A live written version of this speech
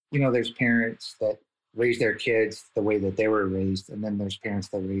there's parents that raise their kids the way that they were raised, and then there's parents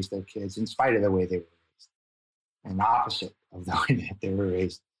that raise their kids in spite of the way they were raised, and the opposite of the way that they were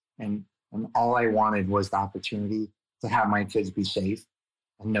raised. And all I wanted was the opportunity to have my kids be safe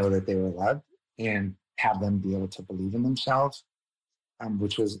and know that they were loved and have them be able to believe in themselves,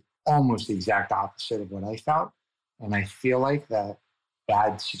 which was almost the exact opposite of what I felt. And I feel like the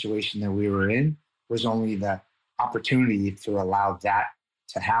bad situation that we were in was only the opportunity to allow that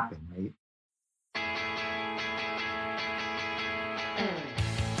to happen, right?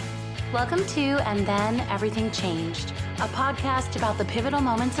 Welcome to And Then Everything Changed, a podcast about the pivotal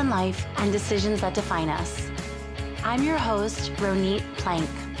moments in life and decisions that define us. I'm your host, Ronit Plank.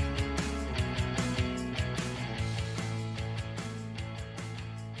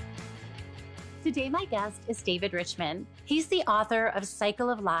 Today, my guest is David Richman. He's the author of Cycle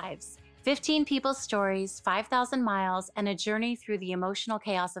of Lives, 15 People's Stories, 5,000 Miles, and a Journey Through the Emotional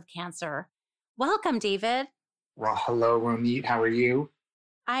Chaos of Cancer. Welcome, David. Well, hello, Ronit. How are you?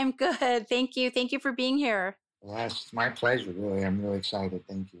 I'm good. Thank you. Thank you for being here. Yes, it's my pleasure, really. I'm really excited.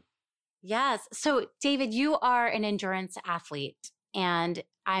 Thank you. Yes. So, David, you are an endurance athlete, and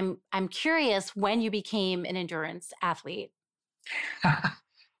I'm curious when you became an endurance athlete.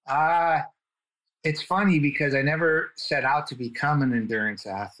 It's funny because I never set out to become an endurance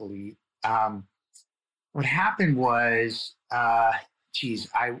athlete. What happened was, I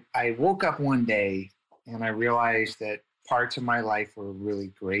woke up one day and I realized that parts of my life were really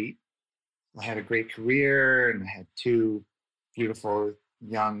great. I had a great career and I had two beautiful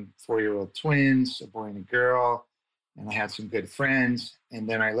young 4-year-old twins, a boy and a girl, and I had some good friends. And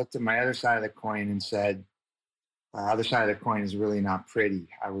then I looked at my other side of the coin and said, the other side of the coin is really not pretty.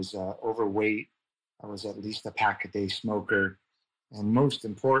 I was overweight. I was at least a pack a day smoker. And most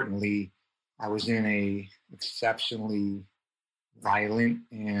importantly, I was in a exceptionally violent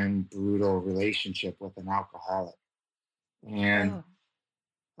and brutal relationship with an alcoholic. And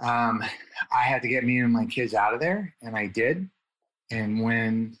I had to get me and my kids out of there, and I did. And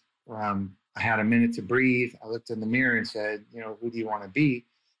when I had a minute to breathe, I looked in the mirror and said, who do you want to be?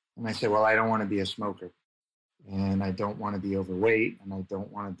 And I said, well, I don't want to be a smoker, and I don't want to be overweight, and I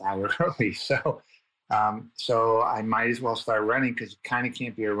don't want to die early. So I might as well start running because you kind of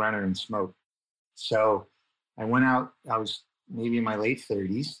can't be a runner and smoke. So I went out. I was maybe in my late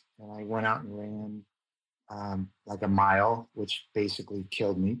 30s, and I went out and ran like a mile, which basically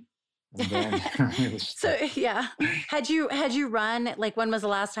killed me. And then Had you run, like, when was the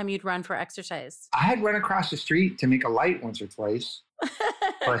last time you'd run for exercise? I had run across the street to make a light once or twice,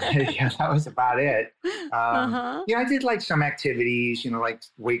 but yeah, that was about it. I did like some activities, like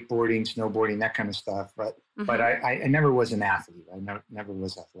wakeboarding, snowboarding, that kind of stuff. But I never was an athlete. I never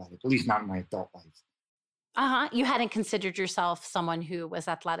was athletic, at least not in my adult life. You hadn't considered yourself someone who was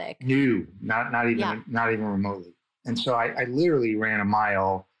athletic? No, not even remotely. And so I literally ran a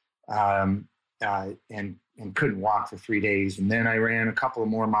mile and couldn't walk for 3 days. And then I ran a couple of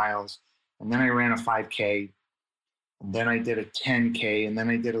more miles, and then I ran a 5K, and then I did a 10K, and then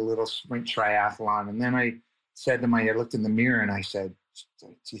I did a little sprint triathlon. And then I looked in the mirror and I said, do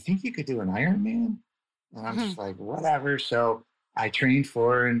you think you could do an Ironman? And I'm just like, whatever. So I trained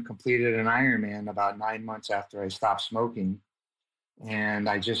for and completed an Ironman about 9 months after I stopped smoking. And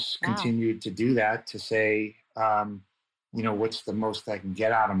I just continued to do that to say, what's the most I can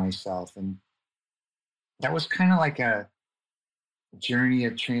get out of myself? And that was kind of like a journey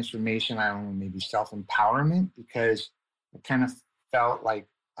of transformation. I don't know, maybe self-empowerment, because it kind of felt like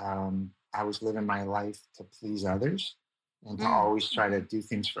I was living my life to please others and to always try to do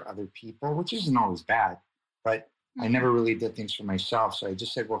things for other people, which isn't always bad, but I never really did things for myself. So I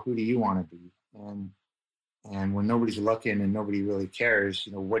just said, well, who do you want to be? And when nobody's looking and nobody really cares,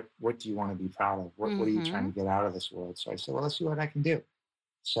 what do you want to be proud of? What are you trying to get out of this world? So I said, well, let's see what I can do.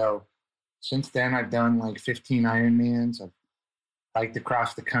 So since then, I've done like 15 Ironmans. I've biked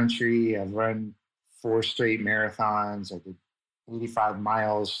across the country. I've run 4 straight marathons. I did 85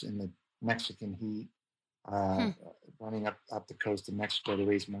 miles in the Mexican heat, running up the coast of Mexico to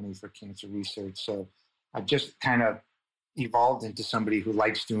raise money for cancer research. So I've just kind of evolved into somebody who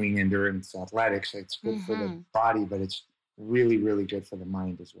likes doing endurance athletics. It's good for the body, but it's really, really good for the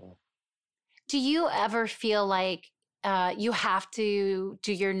mind as well. Do you ever feel like you have to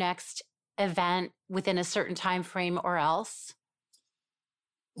do your next event within a certain time frame or else?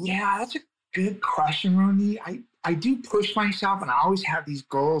 Yeah, that's a good question, Roni. I do push myself, and I always have these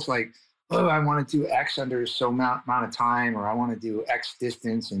goals like, I want to do X under so amount of time, or I want to do X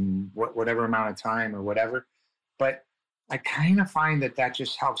distance in whatever amount of time or whatever. But I kind of find that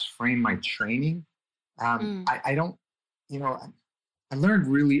just helps frame my training. I don't, I learned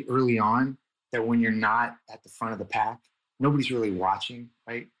really early on that when you're not at the front of the pack, nobody's really watching,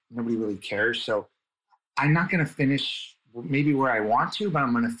 right? Nobody really cares. So I'm not going to finish maybe where I want to, but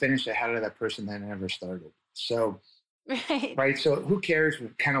I'm going to finish ahead of that person that never started. So, Right. right. So who cares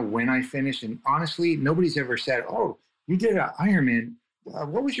kind of when I finish? And honestly, nobody's ever said, "Oh, you did an Ironman.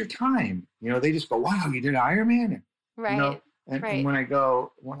 What was your time?" They just go, "Wow, you did an Ironman." You know, Right. and Right.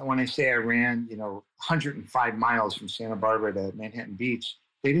 when I say I ran, 105 miles from Santa Barbara to Manhattan Beach,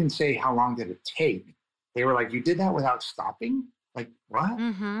 they didn't say how long did it take. They were like, "You did that without stopping?" Like what?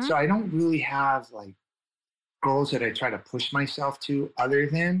 Mm-hmm. So I don't really have like goals that I try to push myself to other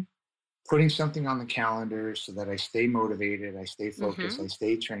than putting something on the calendar so that I stay motivated, I stay focused, Mm-hmm. I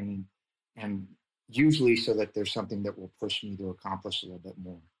stay trained, and usually so that there's something that will push me to accomplish a little bit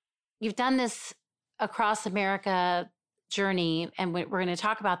more. You've done this across America journey, and we're going to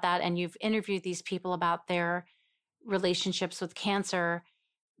talk about that. And you've interviewed these people about their relationships with cancer,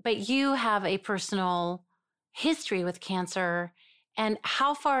 but you have a personal history with cancer. And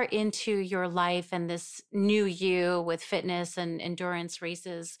how far into your life and this new you with fitness and endurance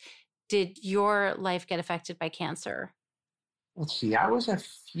races did your life get affected by cancer? Let's see, I was a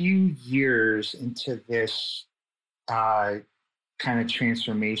few years into this uh, kind of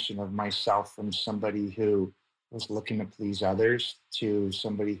transformation of myself from somebody who was looking to please others to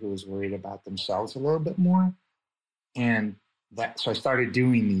somebody who was worried about themselves a little bit more. And so I started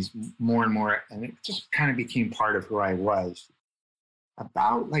doing these more and more, and it just kind of became part of who I was.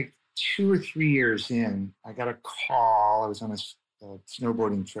 About like 2 or 3 years in, I got a call. I was on a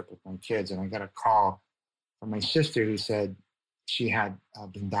snowboarding trip with my kids, and I got a call from my sister who said she had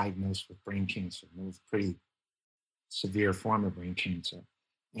been diagnosed with brain cancer. It was a pretty severe form of brain cancer.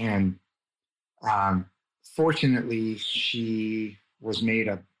 And um, fortunately, she was made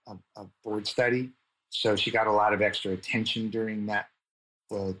a board study. So she got a lot of extra attention during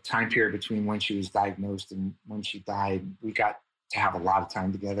the time period between when she was diagnosed and when she died. We got to have a lot of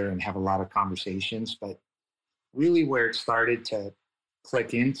time together and have a lot of conversations. But really, where it started to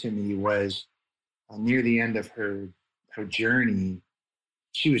click into me was near the end of her journey.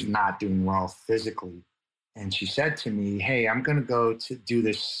 She was not doing well physically, and she said to me, "Hey, I'm going to go to do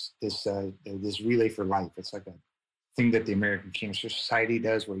this relay for life. It's like a thing that the American Cancer Society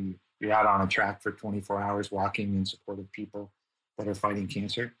does, where you're out on a track for 24 hours walking in support of people that are fighting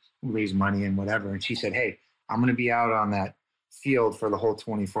cancer, raise money and whatever." And she said, "Hey, I'm going to be out on that field for the whole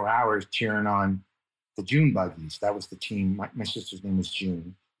 24 hours cheering on the June Buggies." That was the team. My sister's name was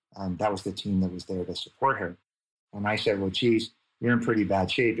June. That was the team that was there to support her. And I said, "Well, geez, you're in pretty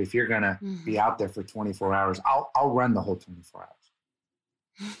bad shape. If you're going to be Mhm. out there for 24 hours, I'll run the whole 24 hours."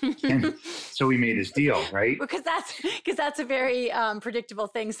 And so we made this deal, right? Because that's a very predictable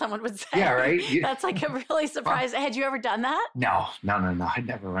thing someone would Yeah, say. right. That's like a really surprise. Had you ever done that? No, no, no, no. I'd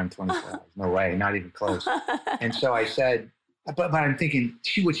never run 24 hours. No way, not even close. And so I said, but I'm thinking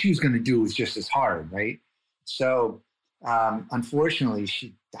what she was going to do was just as hard, right? So unfortunately,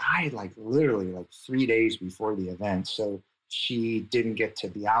 she died like literally like 3 days before the event. So she didn't get to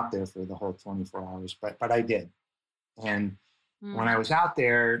be out there for the whole 24 hours, but I did. And when I Mm. was out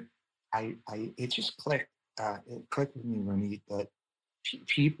there, it just clicked. It clicked with me, Ronit, that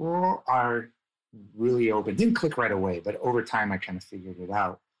people are really open. Didn't click right away, but over time I kind of figured it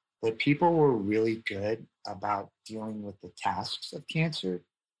out. That people were really good about dealing with the tasks of cancer.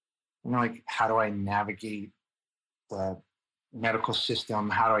 Like how do I navigate the medical system?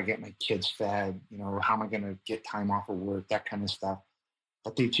 How do I get my kids fed? How am I going to get time off of work? That kind of stuff.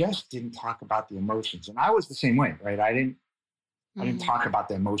 But they just didn't talk about the emotions, and I was the same way, right? I didn't Mhm. talk about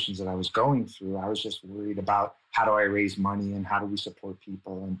the emotions that I was going through. I was just worried about how do I raise money and how do we support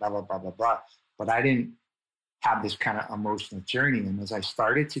people and blah, blah, blah, blah, blah. But I didn't have this kind of emotional journey. And as I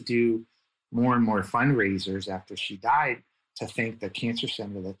started to do more and more fundraisers after she died to thank the cancer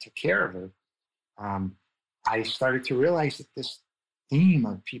center that took care of her, um, I started to realize that this theme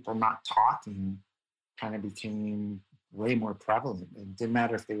of people not talking kind of became way more prevalent. It didn't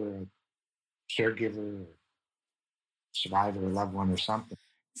matter if they were a caregiver or survivor or loved one or something.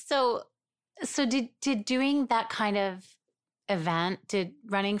 So, so did doing that kind of event, did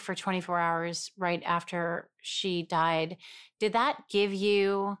running for 24 hours right after she died, did that give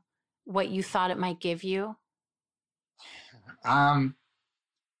you what you thought it might give you? Um,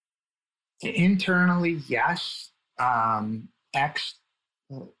 Internally, yes. Ex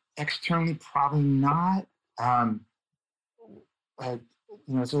Externally, probably not. Um, uh,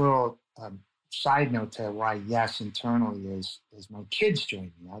 it's a little side note to why yes internally is my kids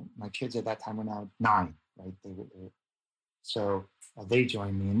joined me. My kids at that time were now 9, right? So they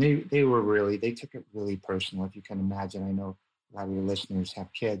joined me, and they took it really personal. If you can imagine, I know a lot of your listeners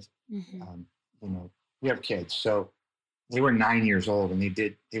have kids. Mm-hmm. You know, we have kids. So they were 9 years old, and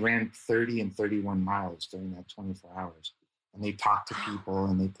they ran 30 and 31 miles during that 24 hours. And they talked to people,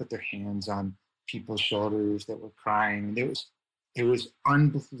 and they put their hands on people's shoulders that were crying. It was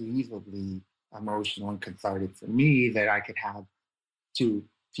unbelievably emotional and cathartic for me that I could have two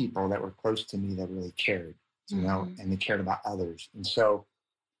people that were close to me that really cared, you know, and they cared about others. And so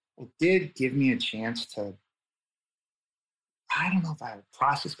it did give me a chance to, I don't know if I would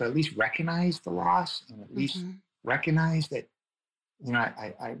process, but at least recognize the loss, and at least recognize that, you know,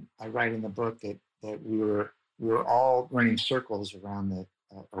 I write in the book that we were all running circles around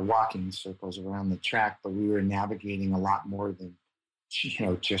or walking circles around the track, but we were navigating a lot more than, you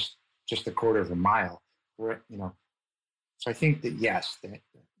know, just a quarter of a mile. You know, so I think that, yes, that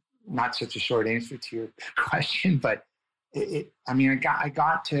not such a short answer to your question, but I mean, I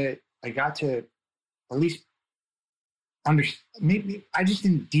got to at least understand. Maybe I just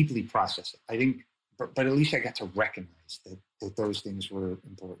didn't deeply process it. I think, but at least I got to recognize that those things were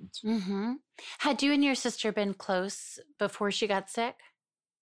important. Mm-hmm. Had you and your sister been close before she got sick?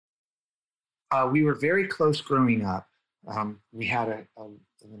 We were very close growing up. We had a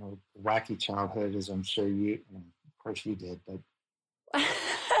you know, wacky childhood, as I'm sure of course you did, but.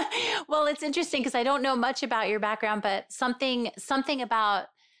 Well, it's interesting because I don't know much about your background, but something about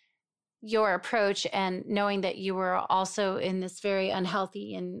your approach and knowing that you were also in this very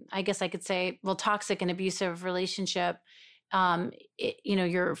unhealthy, and I guess I could say, well, toxic and abusive relationship. You know,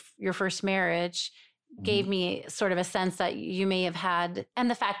 your first marriage gave me sort of a sense that you may have had, and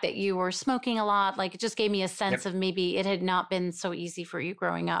the fact that you were smoking a lot, like, it just gave me a sense of maybe it had not been so easy for you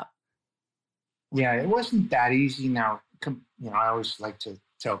growing up. Yeah, it wasn't that easy. Now, you know, I always like to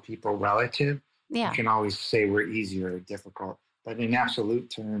tell people relative. Yeah. You can always say we're easy or difficult, but in absolute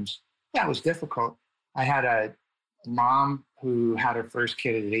terms, yeah, it was difficult. I had a mom who had her first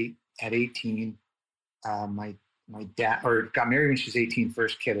kid at 18. My dad, or got married when she was 18,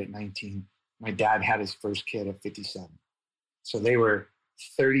 first kid at 19. My dad had his first kid at 57. So they were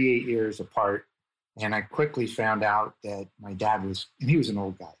 38 years apart. And I quickly found out that my dad and he was an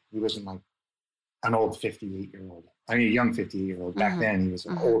old guy. He wasn't like an old 58-year-old. I mean, a young 58-year-old. Back then, he was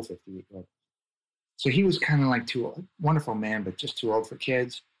an old 58-year-old. So he was kind of like wonderful man, but just too old for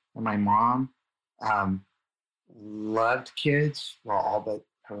kids. And my mom loved kids, well, all but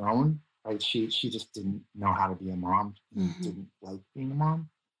her own. Right? She just didn't know how to be a mom, and didn't like being a mom.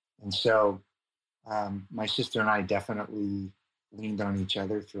 And so my sister and I definitely leaned on each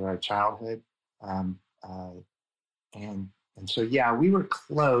other through our childhood. And so, yeah, we were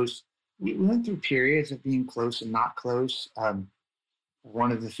close. We went through periods of being close and not close.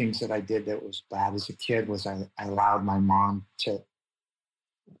 One of the things that I did that was bad as a kid was I allowed my mom to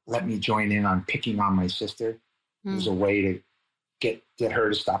let me join in on picking on my sister. It was a way to get her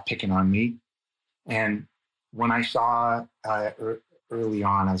to stop picking on me. And when I saw early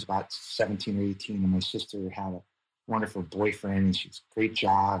on, I was about 17 or 18, and my sister had a wonderful boyfriend, and she's a great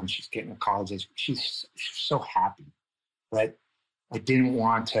job, and she's getting a college education. She's so happy. But I didn't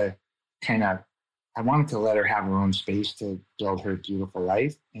want to I wanted to let her have her own space to build her beautiful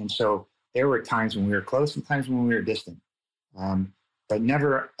life. And so there were times when we were close and times when we were distant, but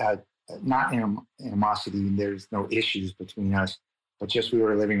never, not animosity. There's no issues between us, but just we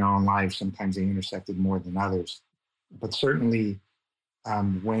were living our own lives. Sometimes they intersected more than others. But certainly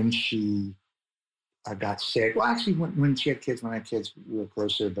when she got sick, well, actually, when she had kids, when I had kids, we were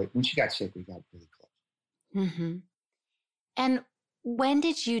closer. But when she got sick, we got really close. Mm-hmm. And when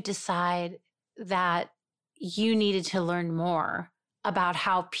did you decide that you needed to learn more about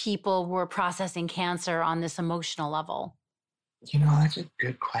how people were processing cancer on this emotional level? You know, that's a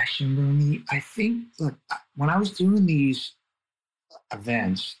good question, Romy. I think, look, when I was doing these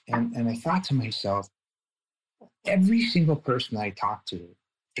events, and I thought to myself, every single person I talk to,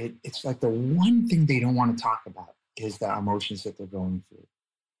 it's like the one thing they don't want to talk about is the emotions that they're going through.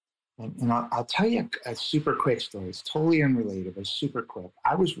 And I'll tell you a super quick story. It's totally unrelated, but super quick.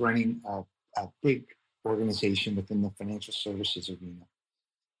 I was running a big organization within the financial services arena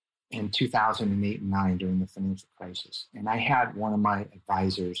in 2008 and 9 during the financial crisis. And I had one of my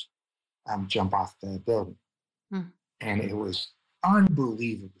advisors jump off the building. And it was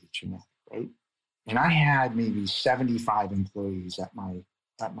unbelievably traumatic, right? And I had maybe 75 employees at my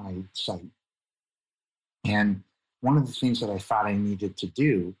site. And one of the things that I thought I needed to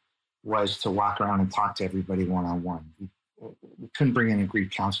do was to walk around and talk to everybody one-on-one. We couldn't bring in a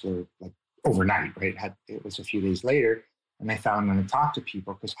grief counselor like overnight, right? It was a few days later, and I thought I'm going to talk to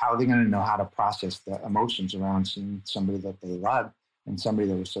people, because how are they going to know how to process the emotions around seeing somebody that they loved and somebody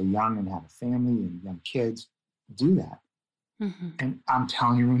that was so young and had a family and young kids do that? Mm-hmm. And I'm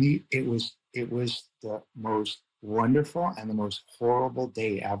telling you, Rooney, it was the most wonderful and the most horrible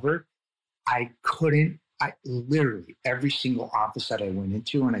day ever. I literally, every single office that I went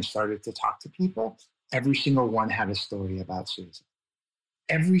into and I started to talk to people, every single one had a story about suicide.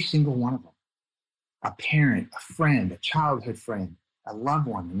 Every single one of them. A parent, a friend, a childhood friend, a loved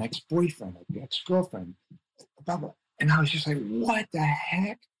one, an ex-boyfriend, an ex-girlfriend, blah, blah. And I was just like, what the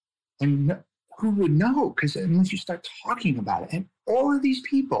heck? And who would know? Because unless you start talking about it. And all of these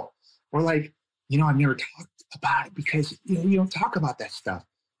people were like, I've never talked about it because, you don't talk about that stuff.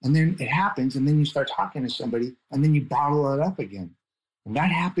 And then it happens, and then you start talking to somebody, and then you bottle it up again. And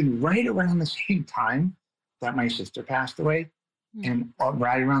that happened right around the same time that my sister passed away. And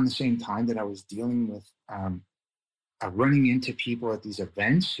right around the same time that I was dealing with running into people at these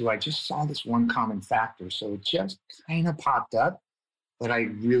events who I just saw this one common factor. So it just kind of popped up that I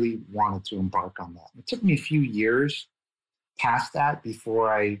really wanted to embark on that. It took me a few years past that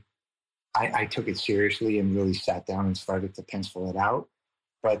before I took it seriously and really sat down and started to pencil it out.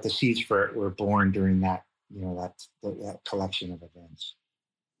 But the seeds for it were born during that, that collection of events.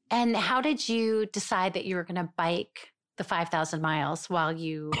 And how did you decide that you were going to bike the 5,000 miles while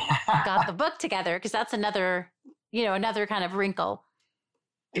you got the book together? Because that's another kind of wrinkle.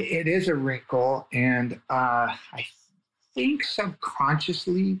 It is a wrinkle. And I think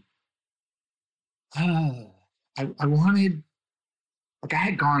subconsciously, I wanted, I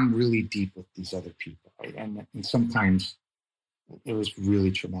had gone really deep with these other people, right? And sometimes it was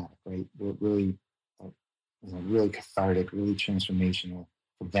really traumatic, right? Really, really cathartic, really transformational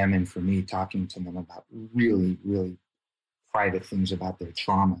for them and for me, talking to them about really, really private things about their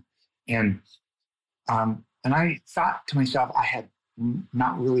trauma. And I thought to myself, I had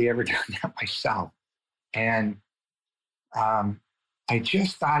not really ever done that myself. And I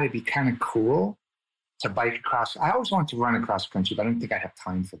just thought it'd be kind of cool to bike across. I always wanted to run across the country, but I don't think I'd have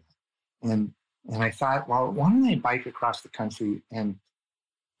time for that. And I thought, well, why don't I bike across the country? And,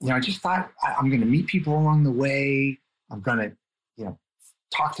 I just thought I'm going to meet people along the way. I'm going to,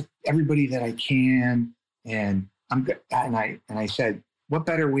 talk to everybody that I can. And I said, what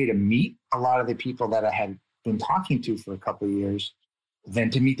better way to meet a lot of the people that I had been talking to for a couple of years than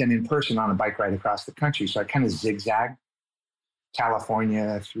to meet them in person on a bike ride across the country? So I kind of zigzagged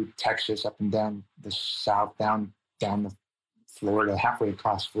California through Texas, up and down the south, down the Florida, halfway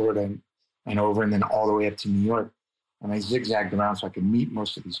across Florida and over, and then all the way up to New York. And I zigzagged around so I could meet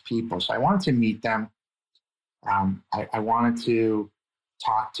most of these people. So I wanted to meet them. I wanted to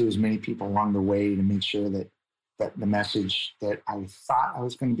talk to as many people along the way to make sure that the message that I thought I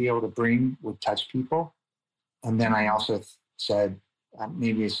was going to be able to bring would touch people. And then I also said,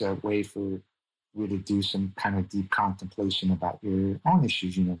 maybe it's a way for you to do some kind of deep contemplation about your own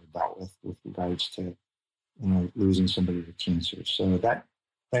issues you never dealt with regards to, losing somebody to cancer. So that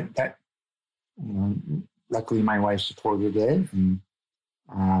luckily my wife supported it, and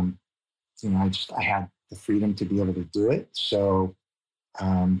I had the freedom to be able to do it. So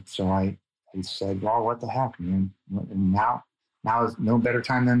I said, well, what the heck, man? And now is no better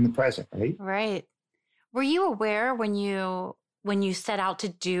time than the present, right? Right. Were you aware when you set out to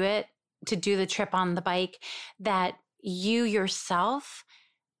do it, to do the trip on the bike, that you yourself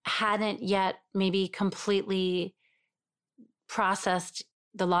hadn't yet maybe completely processed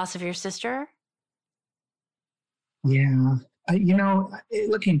the loss of your sister? Yeah.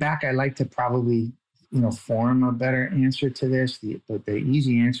 Looking back, I like to probably, form a better answer to this. But the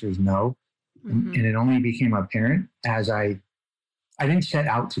easy answer is no. Mm-hmm. And it only became apparent as I didn't set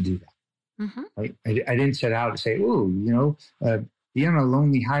out to do that. Mm-hmm. Right? I didn't set out to say, be on a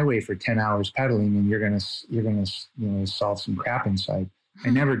lonely highway for 10 hours pedaling and you're gonna solve some crap inside.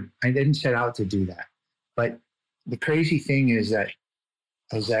 Mm-hmm. I didn't set out to do that. But the crazy thing is that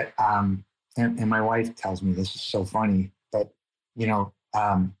and my wife tells me this is so funny, but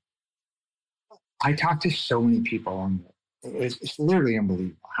I talked to so many people on the way. It's literally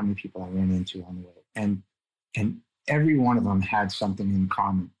unbelievable how many people I ran into on the way, and every one of them had something in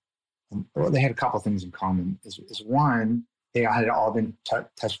common. They had a couple things in common. Is one, they had all been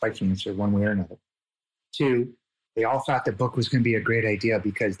touched by cancer one way or another. Two, they all thought the book was going to be a great idea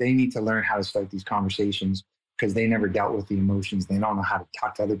because they need to learn how to start these conversations because they never dealt with the emotions. They don't know how to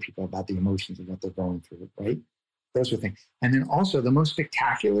talk to other people about the emotions and what they're going through, right? Those were things. And then also the most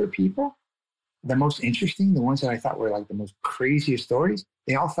spectacular people, the most interesting, the ones that I thought were like the most craziest stories,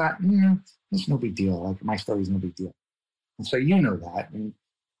 they all thought, it's no big deal. Like my story's no big deal. And so that. And,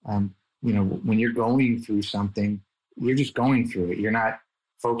 when you're going through something, you're just going through it. You're not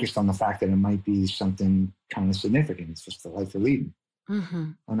focused on the fact that it might be something kind of significant. It's just the life you're leading.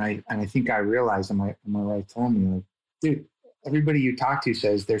 Mm-hmm. And I think I realized, and my wife told me, like, dude, everybody you talk to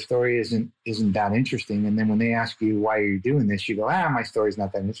says their story isn't that interesting. And then when they ask you, why are you doing this? You go, my story's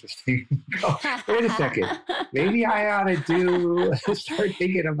not that interesting. Go, wait a second. Maybe I ought to start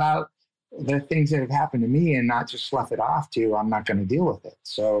thinking about the things that have happened to me and not just slough it off to, I'm not going to deal with it.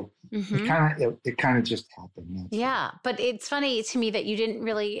 So it kind of just happened. Yeah. But it's funny to me that you didn't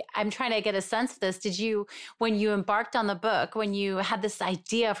really, I'm trying to get a sense of this. Did you, when you embarked on the book, when you had this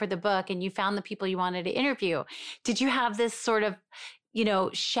idea for the book and you found the people you wanted to interview, did you have this sort of,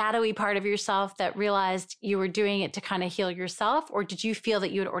 shadowy part of yourself that realized you were doing it to kind of heal yourself? Or did you feel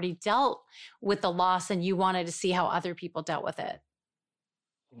that you had already dealt with the loss and you wanted to see how other people dealt with it?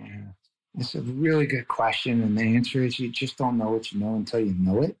 Yeah. It's a really good question. And the answer is you just don't know what you know until you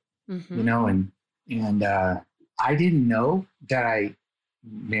know it, and I didn't know that I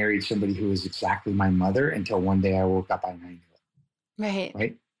married somebody who was exactly my mother until one day I woke up and I knew it.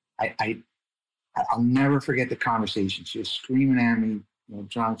 Right. I'll never forget the conversation. She was screaming at me,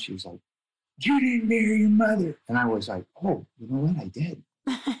 drunk. She was like, "You didn't marry your mother." And I was like, "Oh, you know what? I did."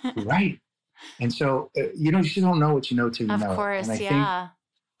 You're right. And so, you just don't know what you know till you know. Of course, and I think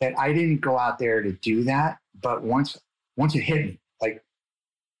that I didn't go out there to do that, but once it hit me, like,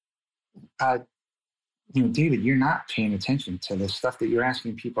 David, you're not paying attention to the stuff that you're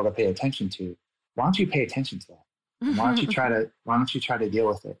asking people to pay attention to. Why don't you pay attention to that? And why don't you try to deal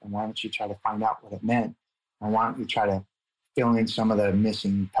with it? And why don't you try to find out what it meant? And why don't you try to fill in some of the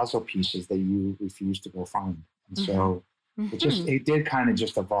missing puzzle pieces that you refuse to go find? And so it did kind of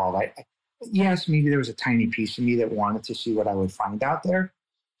just evolve. Yes, maybe there was a tiny piece of me that wanted to see what I would find out there.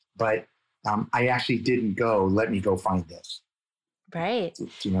 But I actually didn't go, let me go find this. Right.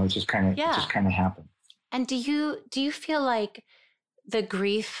 It just kind of happened. And do you feel like the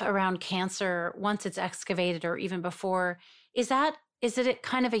grief around cancer, once it's excavated or even before, is it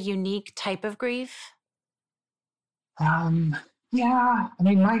kind of a unique type of grief? Yeah. I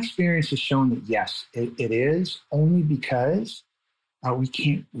mean, my experience has shown that yes, it is, only because we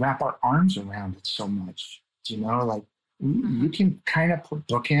can't wrap our arms around it so much. You can kind of put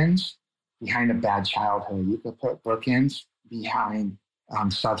bookends behind a bad childhood. You can put bookends behind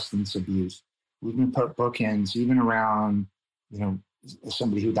substance abuse. You can put bookends even around,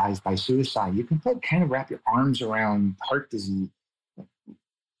 somebody who dies by suicide. You can wrap your arms around heart disease.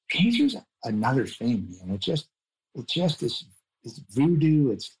 Cancer's another thing, man. It just is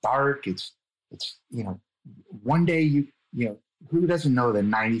voodoo. It's dark. It's one day who doesn't know the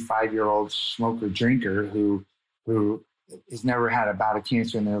 95-year-old smoker drinker who has never had a bout of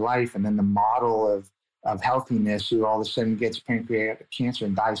cancer in their life, and then the model of healthiness who all of a sudden gets pancreatic cancer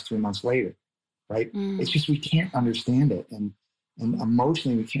and dies 3 months later, right? It's just we can't understand it, and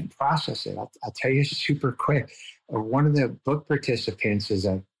emotionally we can't process it. I'll tell you super quick. One of the book participants is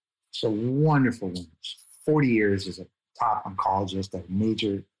a wonderful woman. 40 years as a top oncologist at a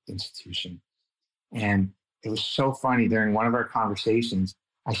major institution, and it was so funny during one of our conversations.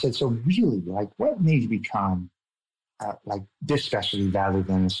 I said, "So really, what made you become this specialty rather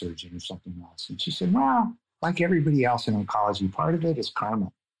than a surgeon or something else?" And she said, "Well, like everybody else in oncology, part of it is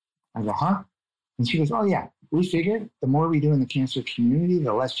karma." I go, "Huh?" And she goes, "Oh yeah, we figured the more we do in the cancer community,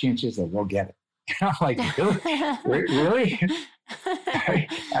 the less chances that we'll get it." And I'm like, "Really? Really?"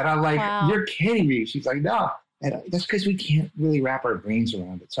 And I'm like, wow. "You're kidding me." She's like, "No." And that's because we can't really wrap our brains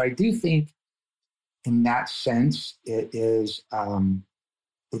around it. So I do think in that sense, it is,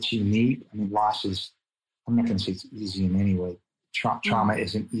 it's unique. I mean, loss is, I'm not going to say it's easy in any way. Trauma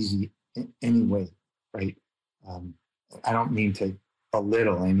isn't easy in any way, right? I don't mean to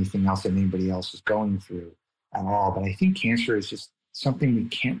belittle anything else that anybody else is going through at all, but I think cancer is just something we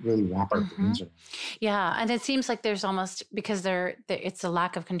can't really wrap our brains around. Yeah, and it seems like there's almost, because it's a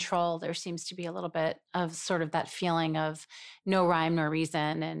lack of control, there seems to be a little bit of sort of that feeling of no rhyme nor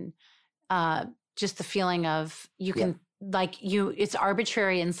reason, and just the feeling of it's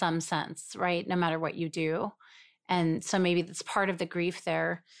arbitrary in some sense, right? No matter what you do. And so maybe that's part of the grief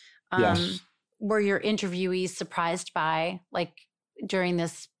there. Yes. Were your interviewees surprised by, during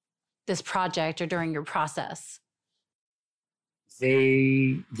this project or during your process?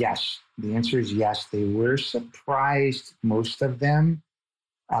 Yes. The answer is yes. They were surprised, most of them,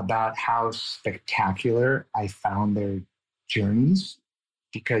 about how spectacular I found their journeys,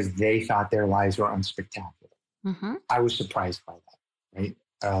 because they thought their lives were unspectacular. Mm-hmm. I was surprised by that, right?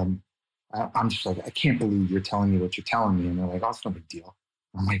 I'm just like, I can't believe you're telling me what you're telling me. And they're like, "Oh, it's no big deal."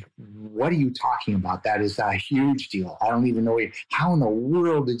 I'm like, "What are you talking about? That is a huge deal. I don't even know how in the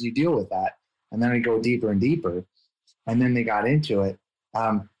world did you deal with that?" And then I go deeper and deeper, and then they got into it.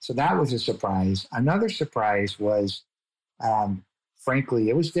 So that was a surprise. Another surprise was, frankly,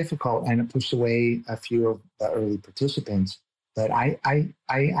 it was difficult, and it pushed away a few of the early participants. But I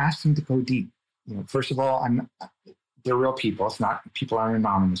asked them to go deep. First of all, they're real people. It's not, people aren't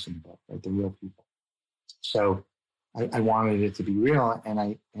anonymous in the book, right? They're real people. So I wanted it to be real. And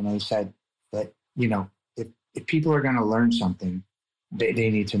I said that, if people are going to learn something, they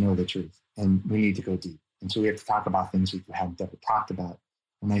need to know the truth, and we need to go deep. And so we have to talk about things that we haven't ever talked about.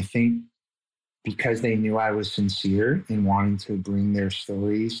 And I think because they knew I was sincere in wanting to bring their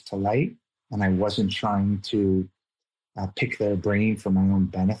stories to light, and I wasn't trying to pick their brain for my own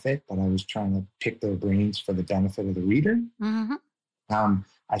benefit, but I was trying to pick their brains for the benefit of the reader. Mm-hmm.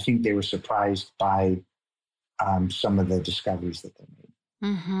 I think they were surprised by some of the discoveries that they made.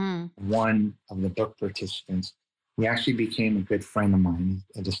 Mm-hmm. One of the book participants, he actually became a good friend of mine.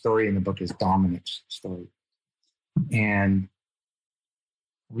 The story in the book is Dominic's story. And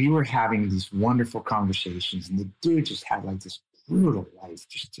we were having these wonderful conversations, and the dude just had like this brutal life,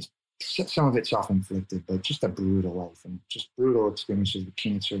 just some of it self-inflicted, but just a brutal life, and just brutal experiences with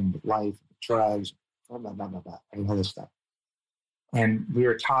cancer and with life, with drugs, blah, blah, blah, blah, blah, and all this stuff. And we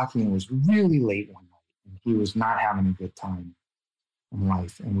were talking, it was really late one night, and he was not having a good time in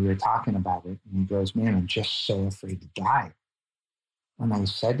life. And we were talking about it, and he goes, man, I'm just so afraid to die. And I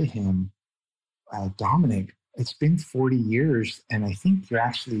said to him, Dominic, it's been 40 years, and I think you're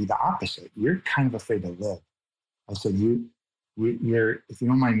actually the opposite. You're kind of afraid to live. I said, you're, if you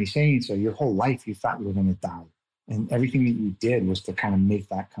don't mind me saying so, your whole life you thought you were going to die. And everything that you did was to kind of make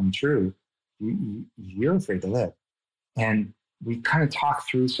that come true. You're afraid to live. And we kind of talked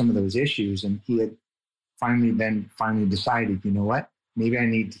through some of those issues, and he had finally decided, you know what? Maybe I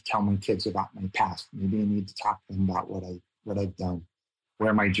need to tell my kids about my past. Maybe I need to talk to them about what I've done,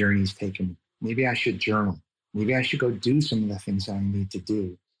 where my journey's taken me. Maybe I should journal. Maybe I should go do some of the things that I need to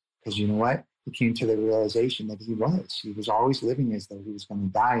do. Because you know what? He came to the realization that he was always living as though he was going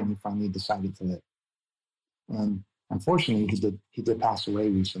to die, and he finally decided to live. And unfortunately, he did pass away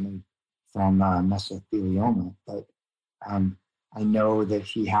recently from mesothelioma. But I know that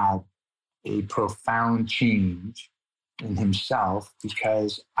he had a profound change in himself,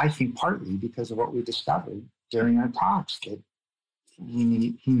 because I think partly because of what we discovered during our talks, that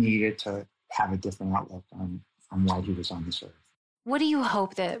he needed to have a different outlook on why he was on this earth. What do you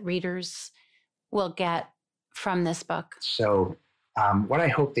hope that readers will get from this book? So what I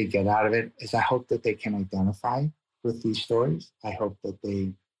hope they get out of it is, I hope that they can identify with these stories. I hope that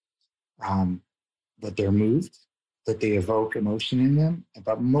they're moved, that they evoke emotion in them.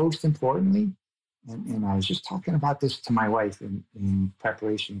 But most importantly, and I was just talking about this to my wife in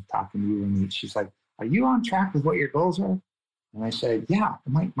preparation of talking to you, and she's like, are you on track with what your goals are? And I said, yeah,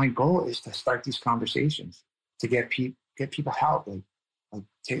 my goal is to start these conversations, to get people help, like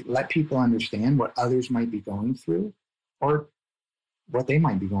to let people understand what others might be going through, or what they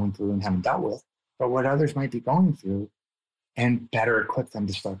might be going through and haven't dealt with, but what others might be going through, and better equip them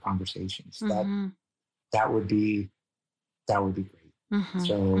to start conversations. Mm-hmm. That would be great. Mm-hmm.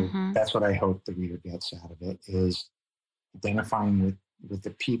 So mm-hmm. that's what I hope the reader gets out of it, is identifying with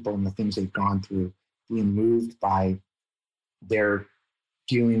the people and the things they've gone through, being moved by their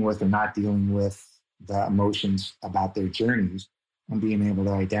dealing with or not dealing with the emotions about their journeys, and being able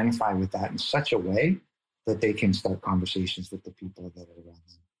to identify with that in such a way that they can start conversations with the people that are around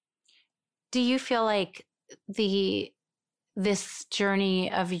them. Do you feel like this journey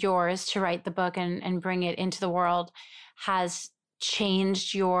of yours to write the book and bring it into the world has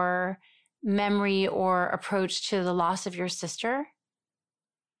changed your memory or approach to the loss of your sister?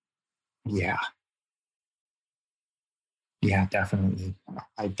 Yeah, definitely.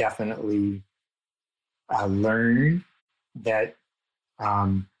 I definitely learned that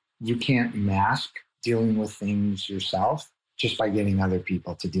you can't mask dealing with things yourself just by getting other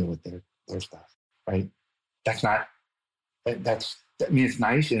people to deal with their stuff, right? That's not, I mean, it's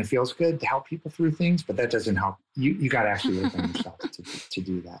nice and it feels good to help people through things, but that doesn't help. You got to actually work on yourself to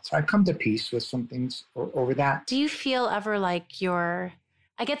do that. So I've come to peace with some things over that. Do you feel ever like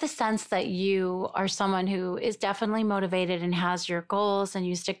I get the sense that you are someone who is definitely motivated and has your goals and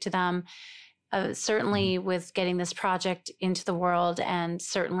you stick to them, certainly with getting this project into the world, and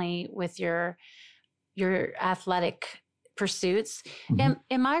certainly with your athletic pursuits. Mm-hmm.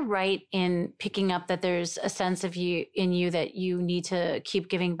 Am I right in picking up that there's a sense of you that you need to keep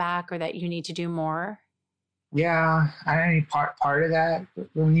giving back, or that you need to do more? Yeah, I mean, part of that,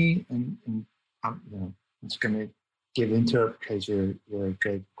 Rooney, and I'm just going to get into it because you're a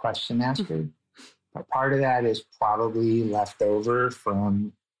good question asker. But part of that is probably left over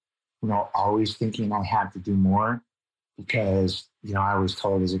from, always thinking I had to do more, because, I was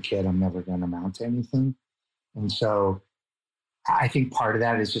told as a kid I'm never going to amount to anything. And so I think part of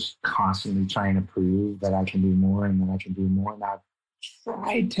that is just constantly trying to prove that I can do more and that I can do more. And I've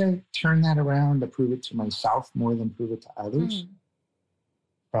tried to turn that around to prove it to myself more than prove it to others.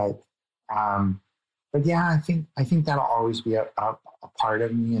 But, um, but yeah, I think that'll always be a part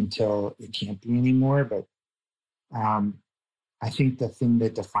of me until it can't be anymore. But um, I think the thing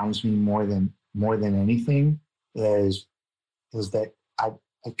that defines me more than anything is that I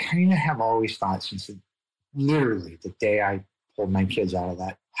kind of have always thought since literally the day I pulled my kids out of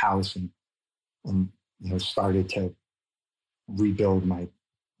that house and started to rebuild my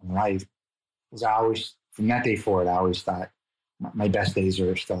life, was I always, from that day forward, I always thought my best days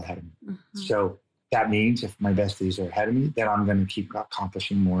are still ahead of me. Mm-hmm. So that means if my best days are ahead of me, then I'm going to keep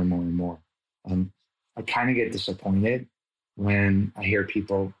accomplishing more and more and more. And I kind of get disappointed when I hear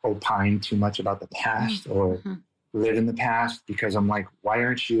people opine too much about the past or live in the past, because I'm like, why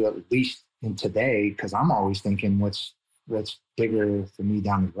aren't you at least in today? Because I'm always thinking what's bigger for me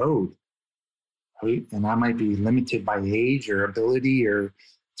down the road, right? And I might be limited by age or ability or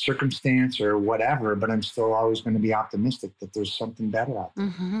circumstance or whatever, but I'm still always going to be optimistic that there's something better out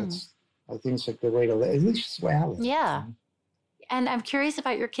there. I think it's a good way to live. At least it's the way I live. Yeah. And I'm curious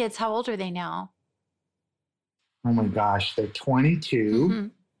about your kids. How old are they now? Oh my gosh, they're 22.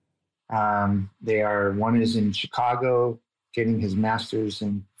 One is in Chicago getting his master's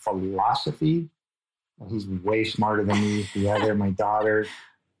in philosophy. He's way smarter than me. The other, my daughter,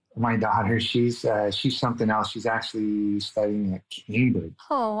 she's something else. She's actually studying at Cambridge.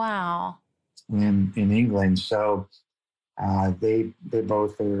 Oh, wow. In England. So they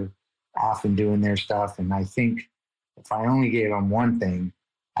both are off and doing their stuff. And I think if I only gave them one thing,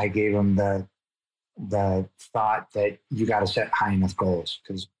 I gave them the thought that you got to set high enough goals,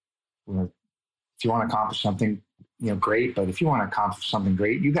 because if you want to accomplish something, great. But if you want to accomplish something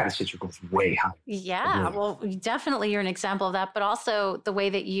great, you got to set your goals way high. Yeah. Well, definitely you're an example of that, but also the way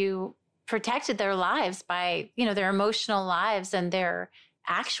that you protected their lives by, their emotional lives and their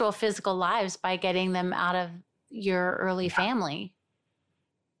actual physical lives by getting them out of your early family.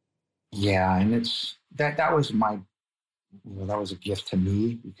 Yeah. And it's that was that was a gift to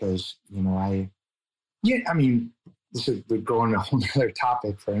me, because, we're going to a whole other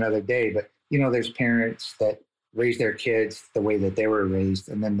topic for another day, but there's parents that raise their kids the way that they were raised,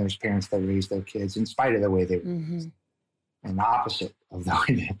 and then there's parents that raise their kids in spite of the way they were raised, and the opposite of the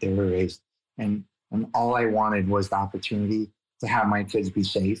way that they were raised. And all I wanted was the opportunity to have my kids be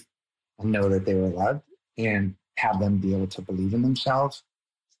safe and know that they were loved, and have them be able to believe in themselves,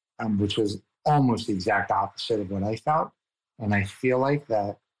 which was almost the exact opposite of what I felt. And I feel like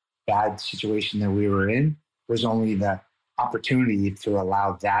that bad situation that we were in was only the opportunity to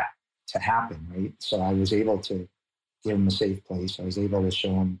allow that to happen, right? So I was able to give them a safe place. I was able to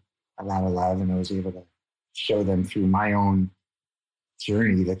show them a lot of love, and I was able to show them through my own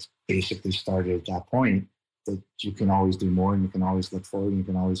journey that's basically started at that point, that you can always do more, and you can always look forward, and you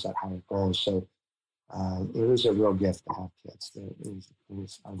can always set higher goals. So it was a real gift to have kids. I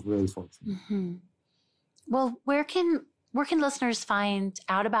was really fortunate. Well, where can listeners find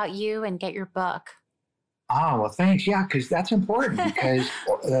out about you and get your book? Oh, well, thanks. Yeah, because that's important, because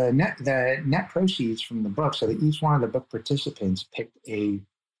the net proceeds from the book, so that each one of the book participants picked a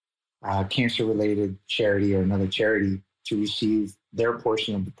cancer-related charity or another charity to receive their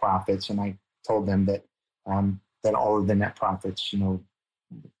portion of the profits. And I told them that that all of the net profits,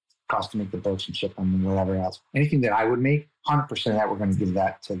 cost to make the books and ship them and whatever else, anything that I would make, 100% of that, we're going to give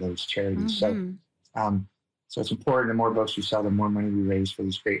that to those charities. So it's important. The more books we sell, the more money we raise for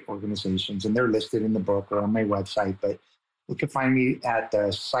these great organizations. And they're listed in the book or on my website. But you can find me at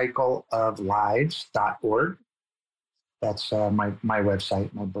cycleoflives.org. That's my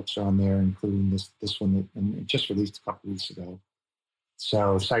website. My books are on there, including this one that just released a couple weeks ago.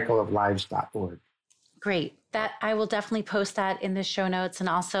 So cycleoflives.org. Great. That I will definitely post that in the show notes and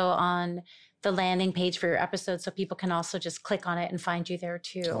also on the landing page for your episode, so people can also just click on it and find you there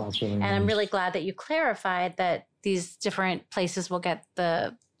too. Oh, really and nice. I'm really glad that you clarified that these different places will get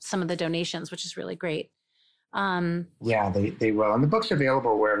some of the donations, which is really great. Yeah, they will. And the book's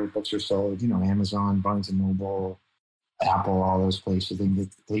available wherever books are sold, Amazon, Barnes and Noble, Apple, all those places. They can get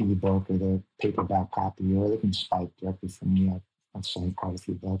the e-book or the paperback copy, or they can just buy it directly from me. I've signed quite a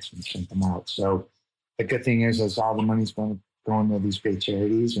few books and sent them out. So the good thing is all the money's going to these great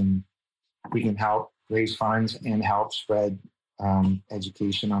charities, and we can help raise funds and help spread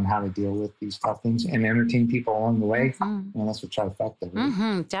education on how to deal with these tough things and entertain people along the way. And that's what trifecta.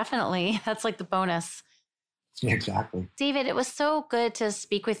 Right? Definitely. That's like the bonus. Yeah, exactly. David, it was so good to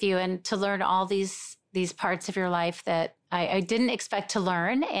speak with you and to learn all these parts of your life that I didn't expect to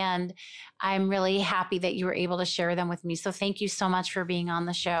learn, and I'm really happy that you were able to share them with me. So thank you so much for being on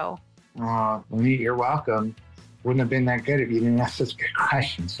the show. You're welcome. Wouldn't have been that good if you didn't ask such good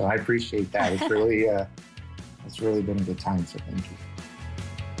questions. So I appreciate that. It's really been a good time. So thank you.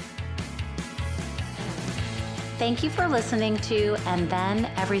 Thank you for listening to And Then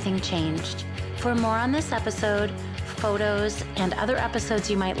Everything Changed. For more on this episode, photos, and other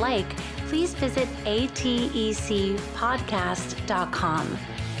episodes you might like, please visit atecpodcast.com.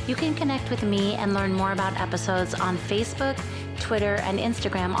 You can connect with me and learn more about episodes on Facebook, Twitter, and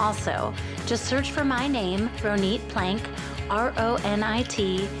Instagram also. Just search for my name, Ronit Plank,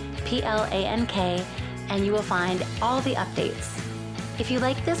 RONITPLANK, and you will find all the updates. If you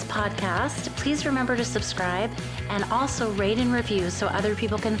like this podcast, please remember to subscribe and also rate and review so other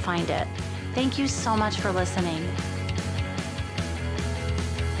people can find it. Thank you so much for listening.